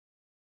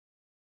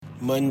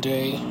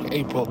Monday,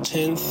 April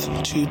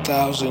 10th,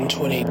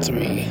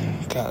 2023.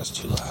 God, it's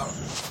too loud.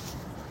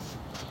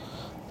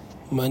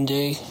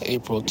 Monday,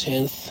 April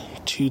 10th,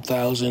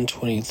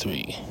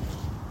 2023.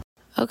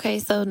 Okay,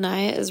 so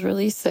Naya is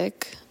really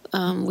sick.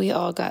 We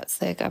all got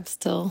sick. I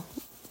still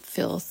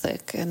feel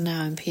sick, and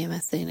now I'm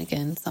PMSing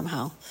again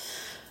somehow.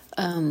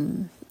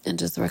 And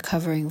just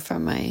recovering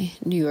from my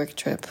New York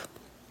trip.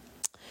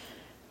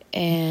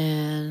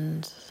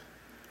 And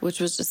which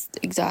was just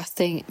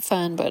exhausting,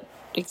 fun, but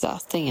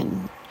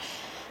exhausting,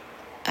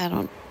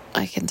 and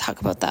I can talk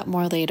about that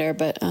more later,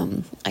 but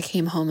I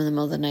came home in the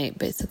middle of the night,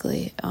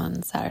 basically,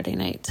 on Saturday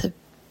night to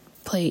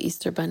play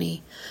Easter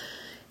Bunny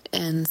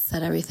and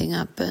set everything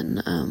up,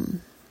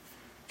 and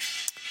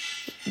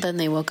then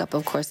they woke up,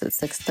 of course, at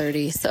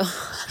 6:30, so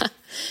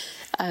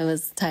I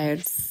was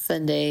tired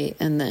Sunday,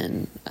 and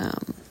then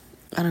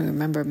I don't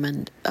remember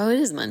Monday. Oh, it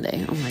is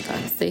Monday. Oh, my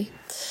God, see?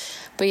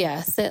 But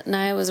yeah,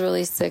 Naya was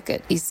really sick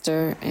at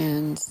Easter,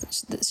 and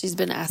she's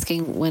been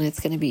asking when it's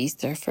going to be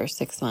Easter for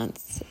 6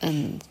 months,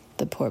 and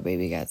the poor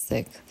baby got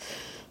sick.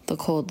 The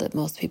cold that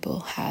most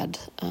people had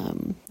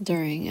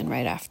during and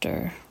right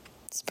after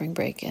spring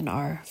break in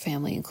our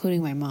family,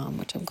 including my mom,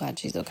 which I'm glad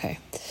she's okay.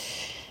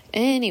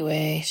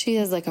 Anyway, she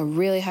has like a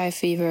really high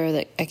fever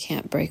that I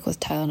can't break with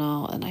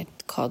Tylenol, and I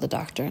called the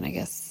doctor, and I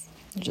guess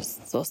you're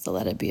just supposed to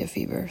let it be a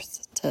fever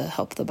to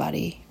help the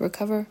body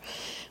recover,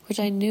 which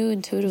I knew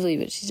intuitively,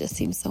 but she just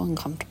seems so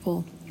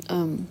uncomfortable.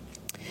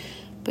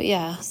 But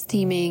yeah,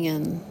 steaming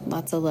and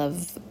lots of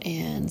love,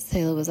 and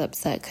Sayla was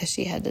upset because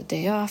she had a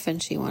day off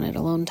and she wanted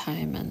alone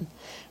time, and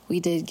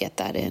we did get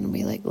that in.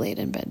 We laid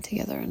in bed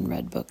together and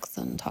read books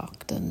and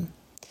talked and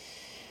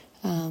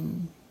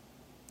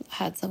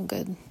had some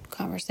good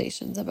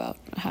conversations about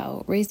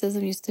how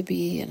racism used to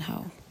be and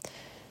how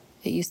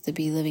it used to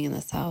be living in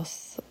the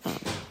South.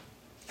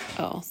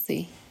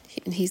 See,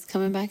 and he's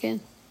coming back in.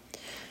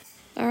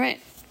 All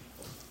right,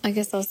 I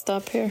guess I'll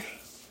stop here.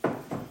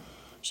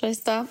 Should I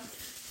stop?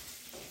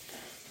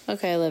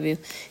 Okay, I love you.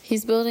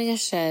 He's building a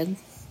shed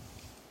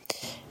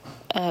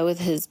with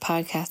his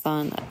podcast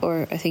on,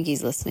 or I think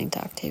he's listening to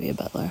Octavia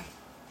Butler.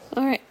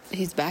 All right,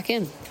 he's back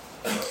in.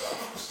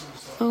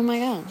 Oh my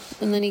God.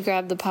 And then he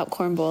grabbed the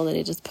popcorn bowl that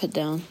he just put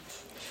down.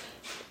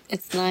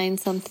 It's 9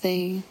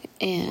 something,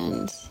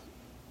 and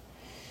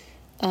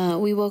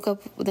we woke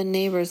up, the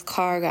neighbor's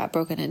car got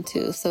broken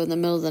into. So in the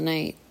middle of the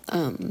night,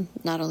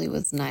 not only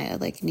was Naya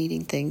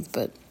needing things,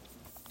 but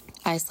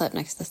I slept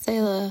next to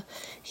Sayla.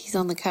 He's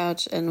on the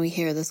couch, and we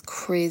hear this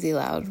crazy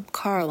loud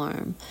car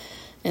alarm.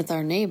 It's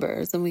our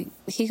neighbors, and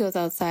he goes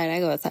outside,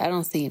 I go outside. I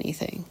don't see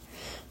anything.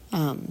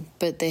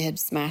 But they had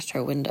smashed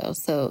her window.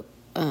 So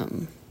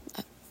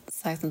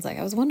Saxon's like,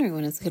 I was wondering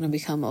when it's going to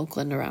become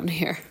Oakland around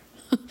here.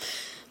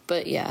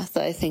 But yeah,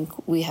 so I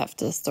think we have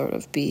to sort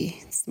of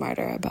be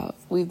smarter about,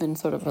 we've been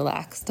sort of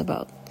relaxed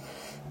about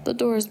the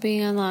doors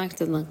being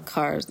unlocked and the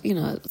cars,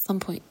 at some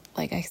point,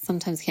 I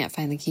sometimes can't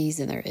find the keys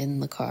and they're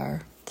in the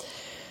car,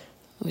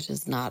 which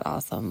is not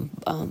awesome.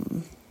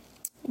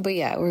 But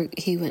yeah,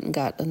 he went and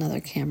got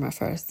another camera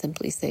for our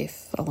Simply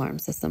Safe alarm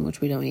system,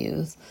 which we don't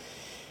use,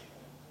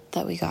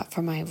 that we got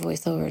for my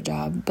voiceover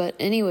job. But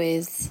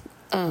anyways,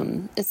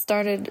 it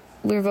started,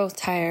 we were both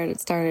tired.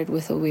 It started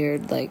with a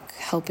weird,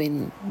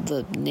 helping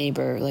the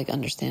neighbor,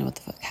 understand what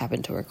the fuck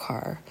happened to her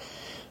car.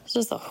 It's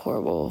just a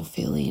horrible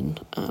feeling.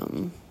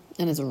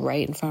 And it's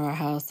right in front of our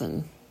house,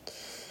 and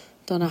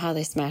don't know how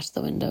they smashed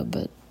the window,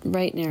 but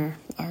right near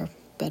our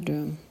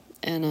bedroom.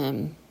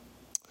 And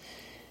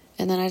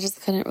then I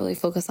just couldn't really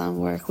focus on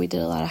work. We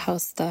did a lot of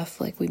house stuff.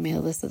 We made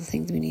a list of the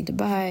things we need to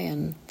buy,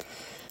 and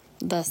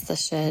thus the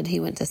shed. He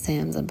went to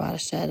Sam's and bought a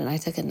shed, and I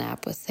took a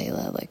nap with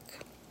Sayla.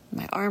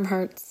 My arm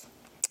hurts.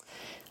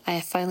 I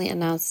finally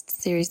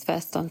announced Series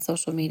Fest on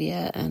social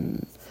media,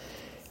 and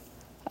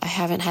I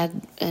haven't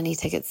had any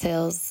ticket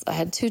sales. I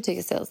had 2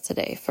 ticket sales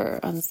today for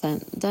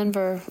Unsent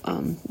Denver,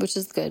 which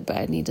is good, but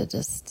I need to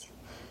just,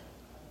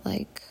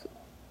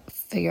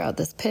 figure out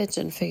this pitch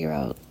and figure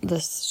out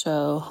this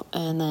show.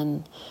 And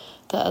then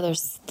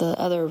the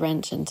other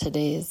wrench in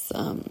today's,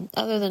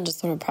 other than just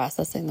sort of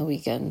processing the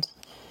weekend,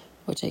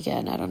 which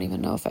again, I don't even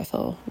know if I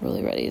feel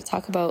really ready to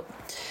talk about.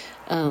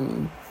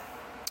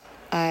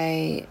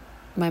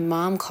 My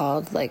mom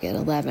called at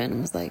 11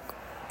 and was like,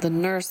 the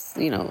nurse,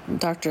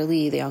 Dr.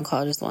 Lee, the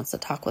oncologist, wants to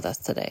talk with us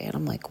today. And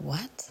I'm like,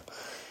 what?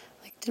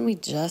 Didn't we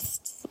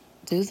just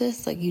do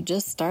this? You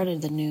just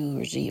started the new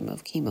regime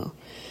of chemo.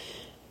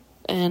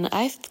 And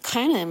I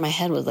kind of in my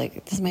head was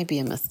like, this might be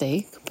a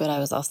mistake, but I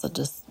was also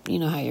just,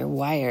 how you're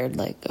wired,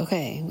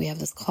 okay, we have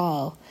this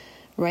call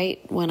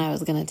right when I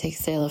was going to take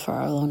Sayla for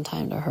our alone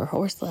time to her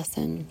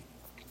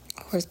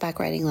horseback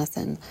riding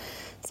lesson.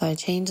 So I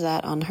changed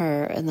that on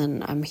her, and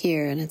then I'm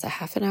here, and it's a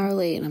half an hour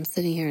late, and I'm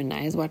sitting here, and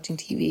Naya's watching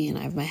TV, and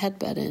I have my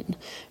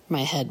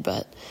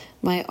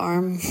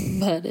arm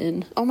bud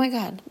in. Oh my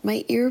God,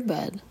 my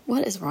earbud.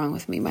 What is wrong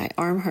with me? My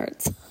arm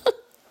hurts.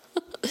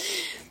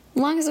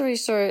 Long story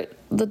short,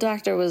 the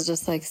doctor was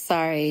just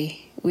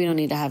sorry, we don't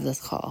need to have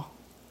this call.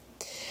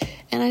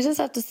 And I just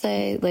have to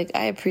say,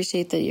 I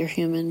appreciate that you're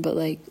human,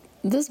 but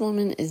this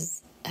woman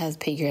is has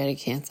pancreatic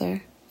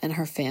cancer, and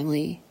her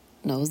family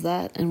knows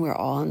that, and we're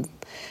all on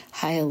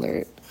high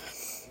alert.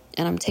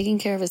 And I'm taking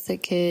care of a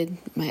sick kid.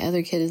 My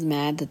other kid is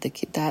mad that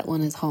that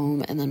one is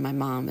home, and then my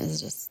mom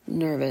is just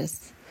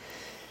nervous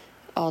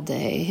all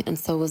day, and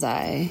so was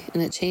I.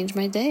 And it changed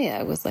my day.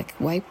 I was like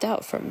wiped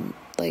out from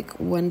like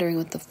wondering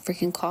what the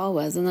freaking call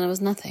was, and then it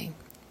was nothing.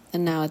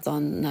 And now it's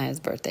on Naya's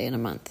birthday in a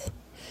month.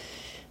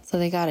 So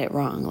they got it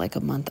wrong like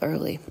a month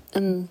early.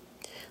 And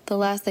the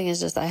last thing is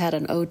just I had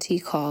an OT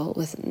call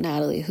with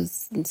Natalie,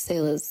 who's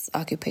Selah's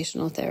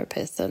occupational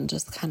therapist, and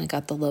just kind of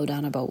got the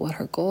lowdown about what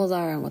her goals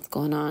are and what's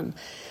going on.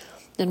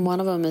 And one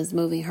of them is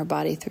moving her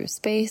body through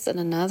space, and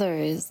another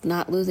is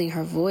not losing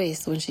her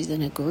voice when she's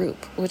in a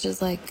group, which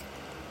is like,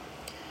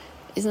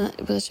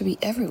 that should be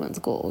everyone's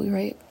goal,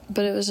 right?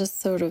 But it was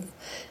just sort of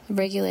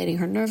regulating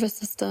her nervous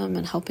system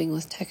and helping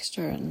with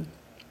texture and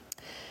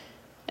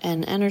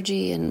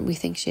energy, and we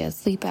think she has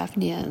sleep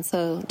apnea. And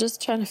so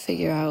just trying to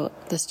figure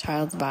out this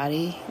child's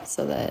body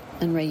so that,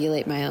 and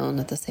regulate my own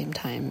at the same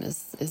time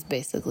is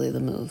basically the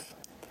move.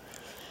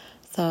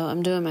 So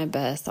I'm doing my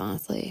best,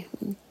 honestly.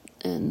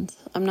 And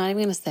I'm not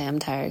even going to say I'm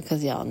tired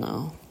because y'all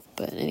know.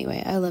 But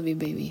anyway, I love you,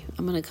 baby.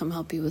 I'm going to come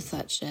help you with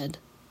that shed.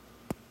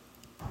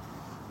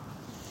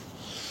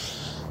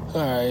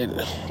 Alright, it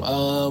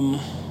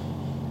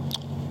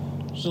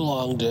was a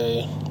long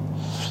day.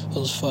 It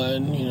was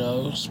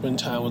fun, spend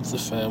time with the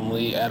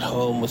family, at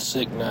home with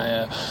sick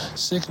Naya.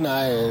 Sick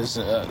Naya is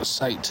a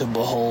sight to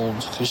behold,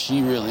 because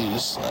she really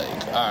is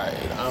like,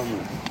 alright,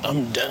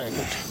 I'm done.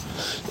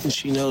 And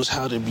she knows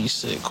how to be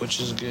sick, which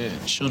is good.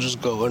 She'll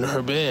just go in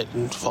her bed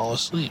and fall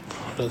asleep.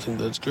 I think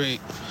that's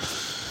great.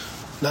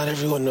 Not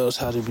everyone knows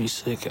how to be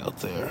sick out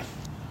there,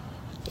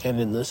 and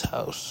in this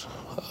house.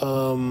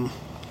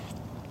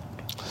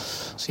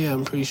 So yeah,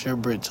 I'm pretty sure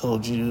Britt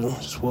told you,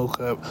 just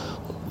woke up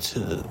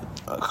to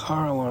a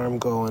car alarm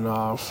going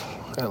off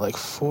at like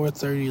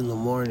 4:30 in the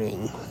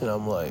morning, and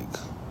I'm like,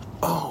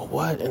 oh,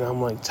 what? And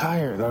I'm like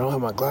tired, and I don't have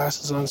my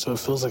glasses on, so it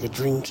feels like a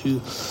dream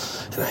too.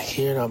 And I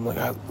hear it, I'm like,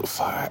 I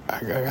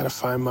gotta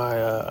find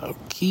my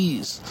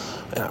keys.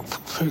 And I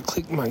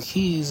clicked my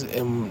keys,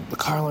 and the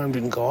car alarm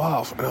didn't go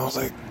off. And I was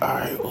like, all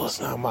right, well, it's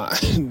not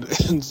mine.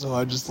 And so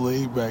I just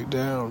laid back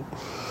down.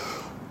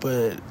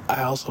 But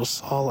I also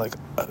saw like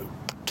a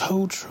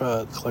tow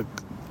truck, like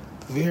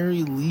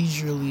very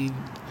leisurely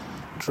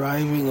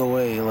driving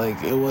away.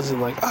 Like it wasn't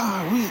like,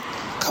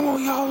 come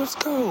on y'all, let's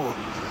go.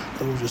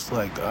 It was just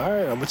like, all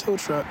right, I'm a tow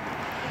truck.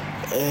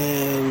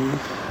 And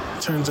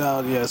turns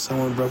out,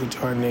 someone broke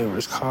into our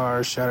neighbor's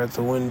car, shattered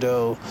the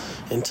window,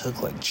 and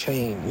took like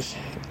change.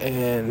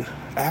 And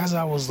as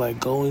I was like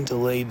going to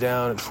lay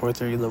down at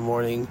 4:30 in the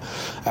morning,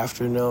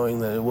 after knowing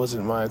that it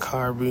wasn't my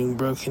car being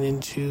broken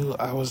into,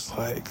 I was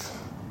like,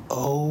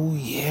 oh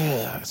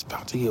yeah, it's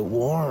about to get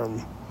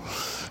warm.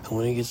 And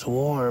when it gets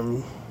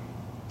warm,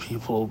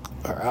 people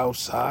are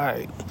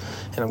outside.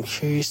 And I'm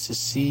curious to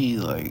see,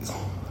 like,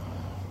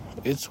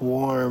 it's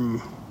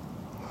warm,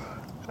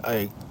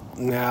 like,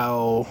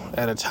 now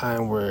at a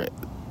time where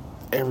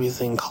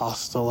everything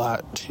costs a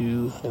lot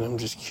too. And I'm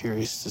just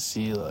curious to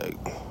see, like,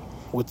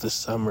 what the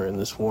summer and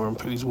these warm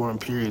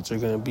periods are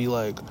going to be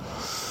like.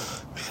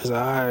 Because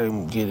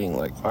I'm getting,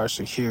 like, our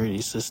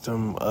security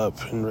system up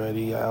and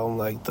ready. I don't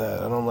like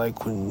that. I don't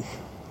like when,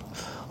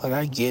 like,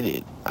 I get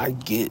it. I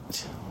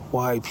get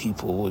why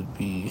people would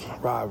be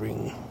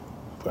robbing,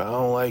 but I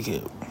don't like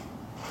it.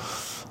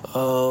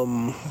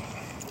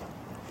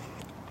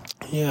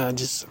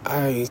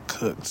 I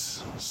cooked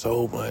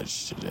so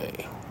much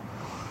today.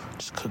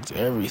 Just cooked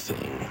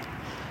everything.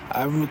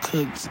 I've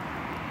cooked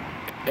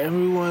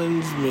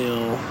everyone's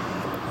meal.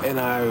 And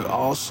I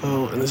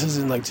also, and this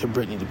isn't like to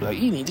Brittany to be like,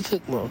 you need to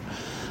cook more.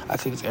 I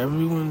cooked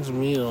everyone's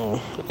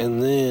meal,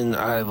 and then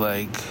I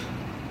like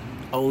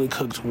only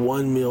cooked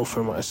one meal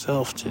for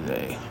myself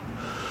today.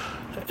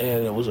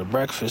 And it was a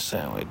breakfast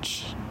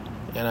sandwich,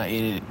 and I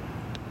ate it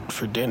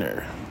for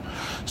dinner.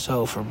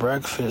 So for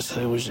breakfast,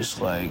 it was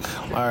just like,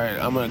 all right,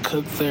 I'm going to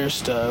cook their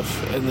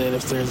stuff, and then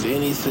if there's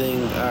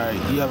anything, all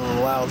right, you have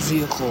a loud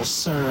vehicle,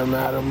 sir,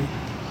 madam.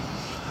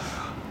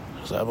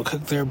 So I'm going to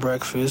cook their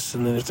breakfast,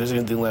 and then if there's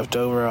anything left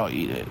over, I'll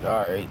eat it.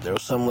 All right, there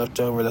was some left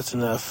over, that's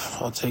enough.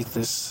 I'll take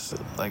this,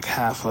 like,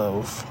 half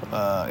of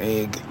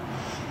egg.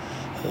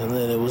 And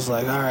then it was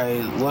like, all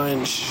right,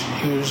 lunch,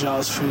 here's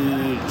y'all's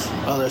food.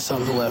 Oh, there's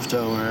something left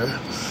over,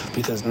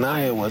 because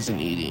Naya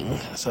wasn't eating.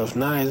 So if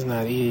Naya's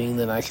not eating,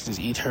 then I could just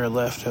eat her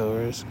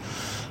leftovers.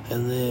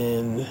 And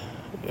then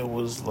it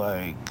was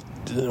like,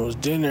 then it was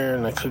dinner,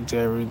 and I cooked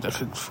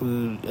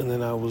food, and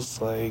then I was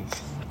like,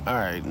 all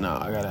right, no,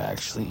 I gotta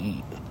actually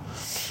eat.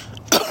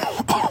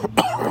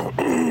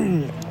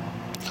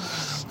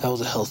 That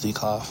was a healthy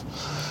cough.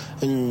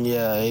 And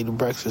I ate a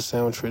breakfast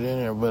sandwich for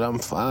dinner, but I'm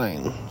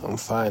fine.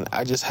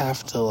 I just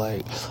have to,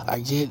 like, I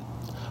get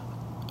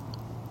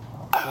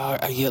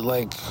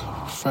like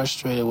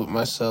frustrated with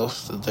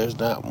myself that there's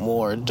not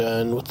more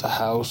done with the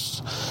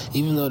house.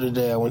 Even though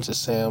today I went to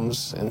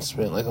Sam's and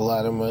spent like a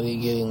lot of money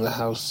getting the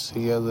house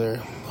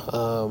together.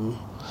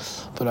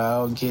 But But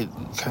I'll get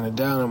kind of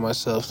down on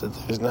myself that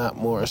there's not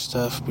more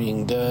stuff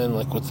being done,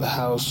 like with the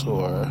house,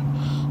 or,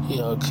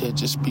 it could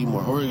just be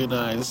more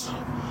organized.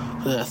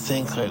 And I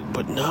think,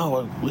 but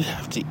no, we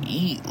have to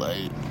eat,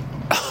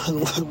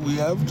 we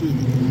have to.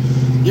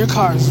 Your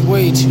car is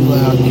way too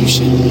loud.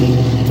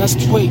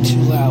 That's way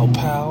too loud,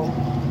 pal.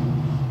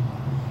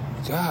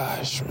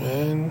 Gosh,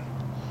 man.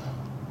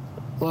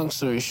 Long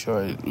story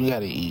short, you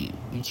gotta eat.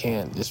 You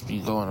can't just be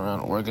going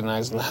around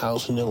organizing the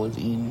house and no one's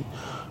eating.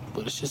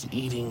 But it's just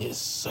eating is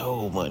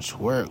so much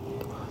work.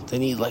 They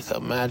need a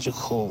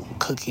magical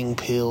cooking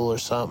pill or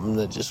something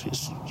that just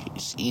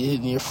eat it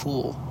and you're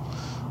full.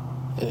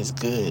 And it's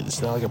good.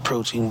 It's not like a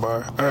protein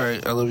bar. All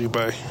right, I love you.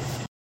 Bye.